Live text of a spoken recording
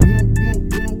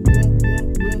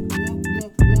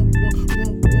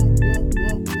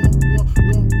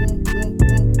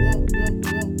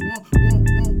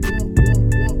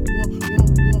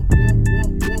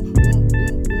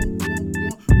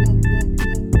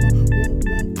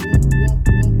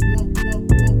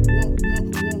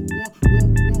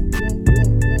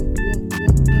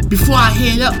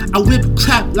head up, I whip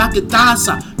crap like a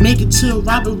dancer. Make it to a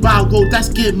robber round road, that's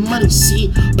getting money,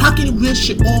 see. Pocket real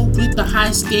shit all with the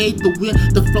high skate, the wheel,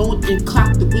 the phone and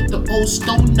clock, the with the old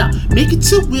stone now. Make it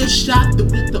to real shot, the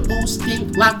with the old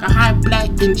stink like a high black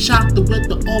and shot, the with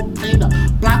the old planer.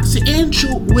 Blocks the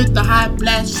intro with the high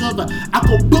black server. I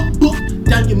go book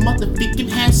down your motherfucking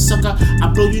head, sucker. I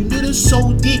blow your noodles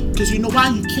so deep, cause you know why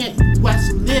you can't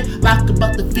west live like a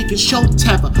motherfucking show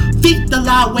tapper. Feet the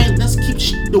lie way, let's keep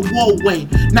the war way.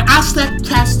 Now I slap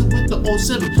caster with the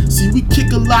 07. See, we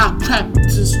kick a lot of crap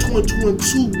since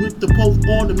 2022 with the both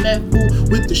on the mad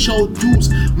food with the show dudes.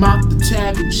 Mop the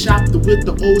tab and shop the with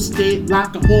the old state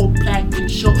like a whole pack and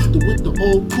show the with the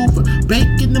old cooper.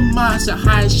 Breaking the minds, the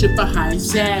highest shit for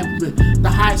highest average. The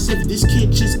highest shit, this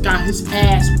kid just got his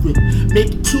ass whipped.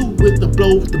 Make it two with the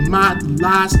blow, with the mind, the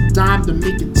lies, the dime to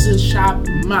make it to shop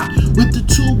the mind. With the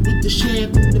two, with the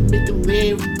sheriff, and to make a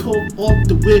lay, pull off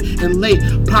the whip and lay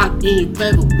pot in your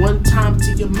feather. One time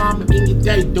to your mama and your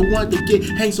daddy, the one to get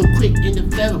hang so quick in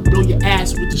the feather. Blow your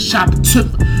ass with the shopping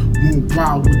tipper. One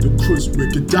wild with the crisp,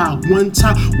 make it die. One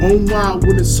time, one wild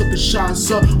when the sucker shots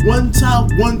up. One time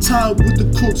with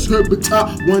the crooks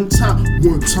herbitar. One time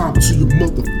to your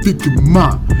motherfucking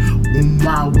mind. One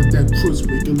wild with that crisp,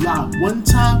 make it loud. One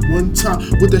time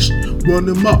with that run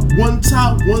them up. One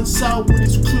side when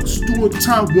these crooks doing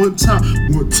time. One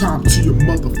time to your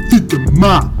motherfucking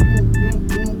mind.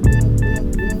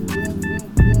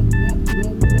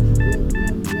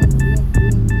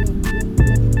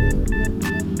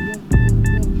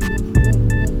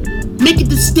 Make it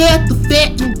the stab, the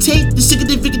fat, and take the sick of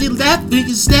the rickety laugh, the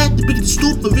rickety stab, the rickety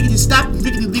stoop, the rickety stop, the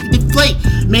rickety plate.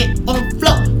 Man on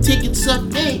flow, take it to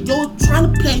hey, yo,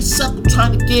 trying to play sucker,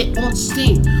 trying to get on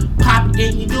steam. Pop it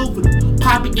in your over,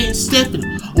 pop it in stepping.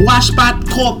 Watch spot,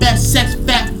 call back, sex,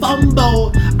 fat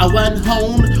fumble. I run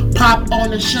home, pop on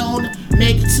the show.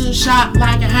 Make it to a shot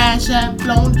like a hash shot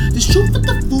blown. The truth of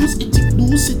the fools, it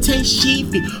loose, it tastes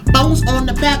sheepy. Bones on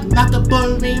the back like a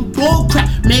burning bull crap.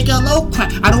 Make a low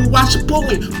crack, I don't watch it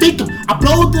blowing. Think 'em, I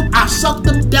blow them, I suck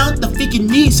them down the freaking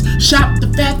knees. Shop the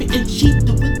fabric and cheat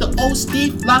the with the old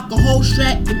Steve like a whole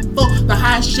strap and full. The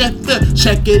high chef fit,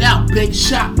 check it out, big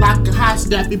shot like a high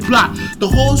snappy block. The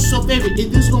whole so favorite,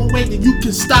 and there's no way that you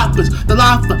can stop us. The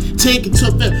lava, take it to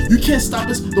the you can't stop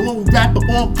us. The one we rap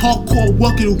on hardcore,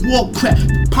 working war crap.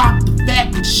 Pop the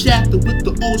fat and shatter with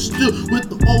the old steel, with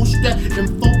the old strap and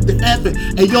folk the heaven.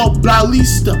 And yo,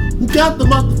 Blalista, who got the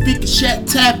motherfucking shat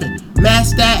tapping?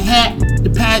 Mask that hat, the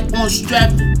pad on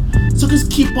strapping. Suckers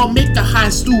keep on making high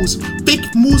stools.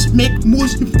 Fake moves, make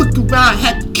moves, you fuck around,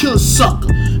 had to kill a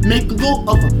sucker. Make a little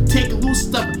of her, take a little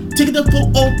stubber. Take it up for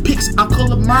old pics, I call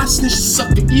her my snitch,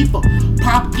 sucker evil.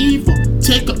 Pop evil,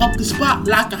 take her up the spot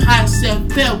like a high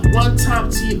set fell. One time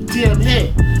to your damn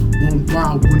head. One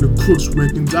wild when the crooks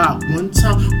wrecking die. One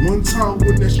time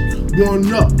when that shit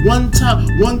run up. One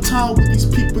time when these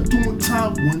people doing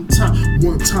time.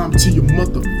 One time to your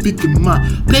motherfucking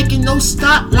mind. Making no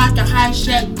stop like a high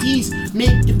shack geese.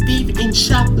 Make the fever and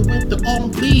shot the with the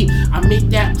own bleed. I make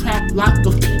that crap like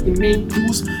a fucking main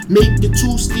deuce. Make the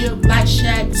two still like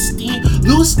shag steam.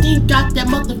 Lil Steam got that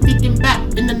motherfucking back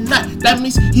in the night. That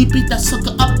means he beat that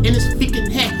sucker up in his freaking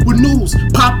head with noodles.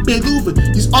 Pop and Louver.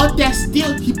 He's all that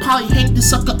still. He probably hang the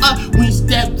sucker up when he's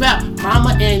dead rap.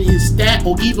 Mama and his dad,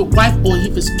 or even wife, or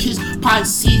even his kids, probably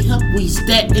see him when he's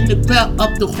dead in the ground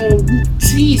up the whole root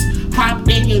trees. Pop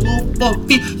in your little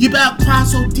feet. You better cry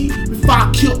so deep before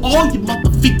I kill all you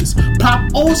motherfuckers.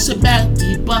 Pop also bad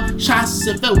deeper, shots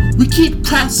severe. We keep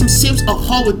cracking some serious of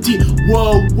horror deep.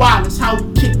 Worldwide, that's how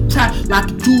we kick crap like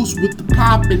the dudes with the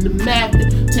pop and the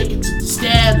method. Take it to the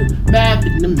stand and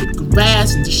method and make a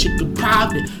razz and the shit go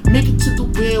private. Make it to the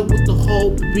wheel with the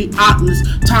whole be atlas.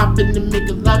 Top and then make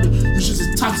it love it. You just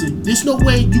a toxic. There's no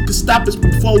way you can stop us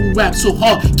before we rap so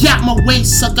hard. Get out my way,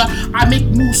 sucker. I make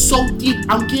moves so deep.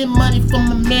 I'm getting money from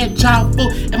my man John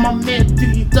Full and my man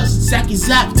Diggy Dust. Zacky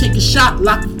Zap, take a shot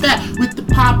like a fat with the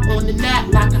pop on the nap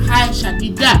like a high shot.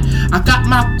 Need that. I got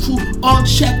my crew on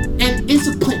check and it's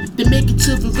a plan. They make it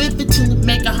to the river to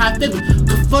make a high feather.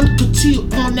 Confront continue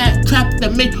on that crap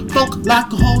that make funk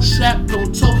like a whole strap.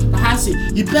 Don't talk the high seat.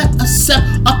 You better set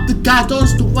up the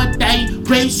guidance to what they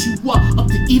raise you up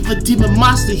the evil demon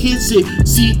monster hits it.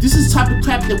 See, this is the type of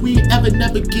crap that we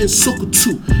never get sucker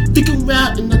to. Think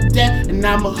around in the dead and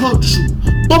I'ma hurt you.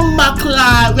 Bump my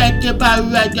cloud, record by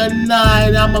record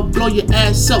 9. I'ma blow your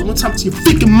ass up one time to your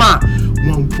freaking mind.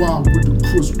 One wild with the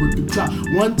crisp with the drop.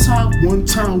 One time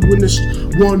when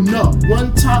the run up.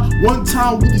 One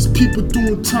time with these people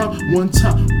doing time. One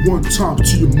time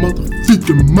to your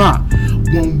motherfucking mind.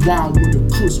 One wild when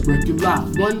the crisp record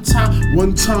live. One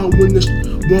time when the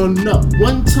one up.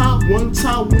 One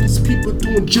time when these people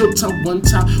doing jail time. One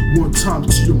time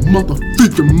to your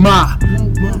motherfucking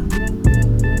mind.